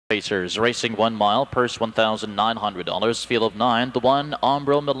Racers racing 1 mile, purse $1,900, field of 9, the 1,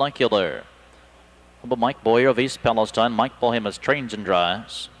 Umbro Molecular. Mike Boyer of East Palestine, Mike Bohemus trains and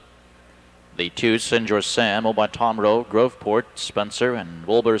drives. The 2, Sinjor Sam, owned by Tom Rowe, Groveport, Spencer, and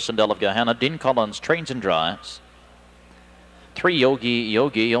Wilbur Sindel of Gahanna. Dean Collins trains and drives. 3,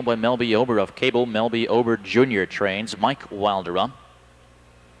 Yogi, owned by Melby Ober of Cable, Melby Ober Jr. trains, Mike Wilder.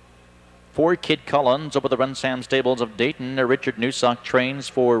 4, Kid Collins over the Rensam Stables of Dayton. Richard Newsock trains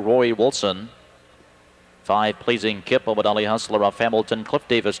for Roy Wilson. 5, Pleasing Kip over Ali Hustler of Hamilton. Cliff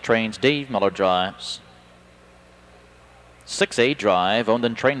Davis trains, Dave Miller drives. 6, A Drive, owned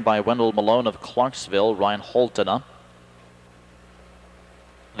and trained by Wendell Malone of Clarksville, Ryan Holton.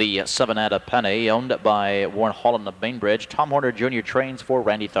 The 7, Ada Penny, owned by Warren Holland of Bainbridge. Tom Horner Jr. trains for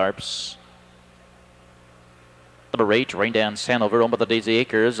Randy Tharps. Number 8, Rain Dance Hanover, owned by the Daisy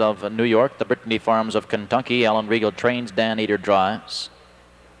Acres of New York. The Brittany Farms of Kentucky. Alan Regal trains, Dan Ater drives.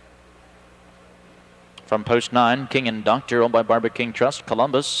 From post 9, King and Doctor, owned by Barbara King Trust,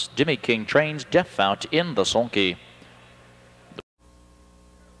 Columbus. Jimmy King trains, Jeff out in the sulky.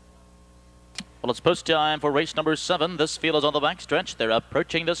 Well, it's post time for race number 7. This field is on the backstretch. They're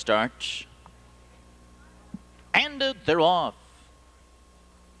approaching the start. And they're off.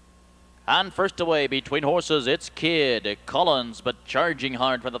 And first away between horses, it's Kid Collins, but charging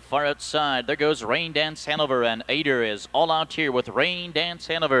hard from the far outside. There goes Rain Dance Hanover, and Ater is all out here with Rain Dance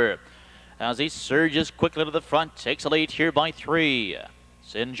Hanover. As he surges quickly to the front, takes a lead here by 3.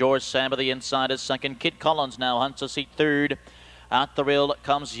 Sinjor Sam of the inside is second. Kid Collins now hunts a seat third. At the rail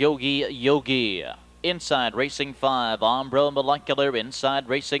comes Yogi. Inside racing 5, Umbro Molecular. Inside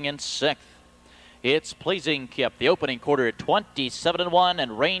racing in 6th. It's Pleasing Kip. The opening quarter at 27-1,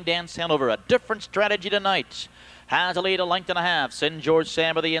 and Rain Dance Hanover, a different strategy tonight. Has a lead a length and a half. Sinjor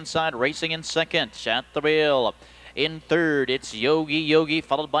Sam of the inside racing in 2nd. At the rail in 3rd, it's Yogi,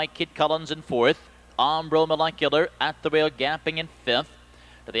 followed by Kid Collins in 4th. Umbro Molecular at the rail gapping in 5th.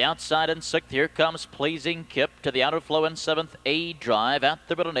 To the outside in 6th, here comes Pleasing Kip. To the outer flow in 7th, A Drive. At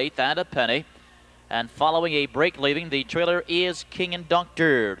the middle in 8th, Add a Penny. And following a break leaving the trailer is King and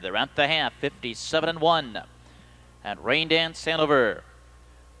Doctor. They're at the half, 57-1. And Rain Dance Hanover,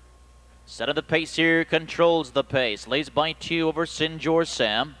 set of the pace here, controls the pace. Lays by 2 over Sinjor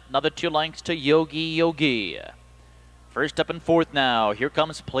Sam. Another 2 lengths to Yogi. First up in 4th now. Here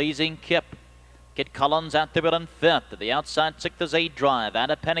comes Pleasing Kip. Kid Collins at the wheel in 5th. To the outside 6th is A Drive.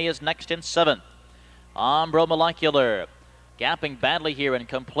 Add a Penny is next in 7th. Umbro Molecular gapping badly here and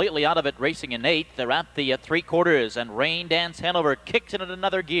completely out of it, racing in 8th. They're at the 3/4, and Rain Dance Hanover kicks in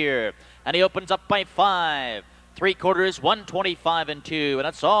another gear, and he opens up by 5. 3/4, 125 and 2, and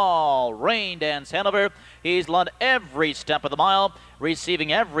that's all Rain Dance Hanover. He's led every step of the mile,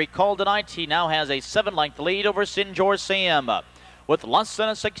 receiving every call tonight. He now has a 7-length lead over Sinjor Sam. With less than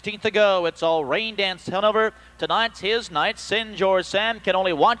a 16th to go, it's all Rain Dance Hanover. Tonight's his night. Sinjor Sam can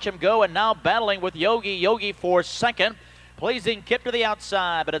only watch him go, and now battling with Yogi for 2nd. Pleasing Kip to the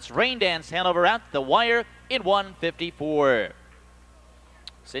outside, but it's Rain Dance Hanover at the wire in 154.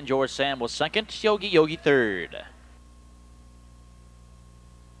 Sinjor Sam was 2nd, Yogi 3rd.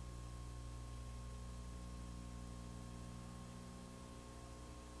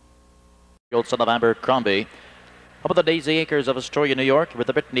 Old son of Abercrombie. Up at the Daisy Acres of Astoria, New York, with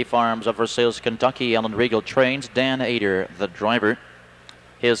the Brittany Farms of Versailles, Kentucky. Alan Regal trains, Dan Ater, the driver.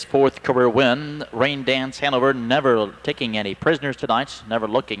 His 4th career win. Rain Dance Hanover never taking any prisoners tonight, never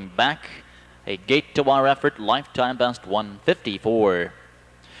looking back. A gate-to-wire effort, lifetime best 154.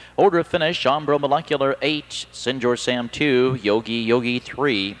 Order of finish, Umbro Molecular 8, Sinjor Sam 2, Yogi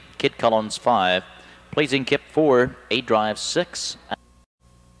 3, Kid Collins 5, Pleasing Kip 4, A Drive 6.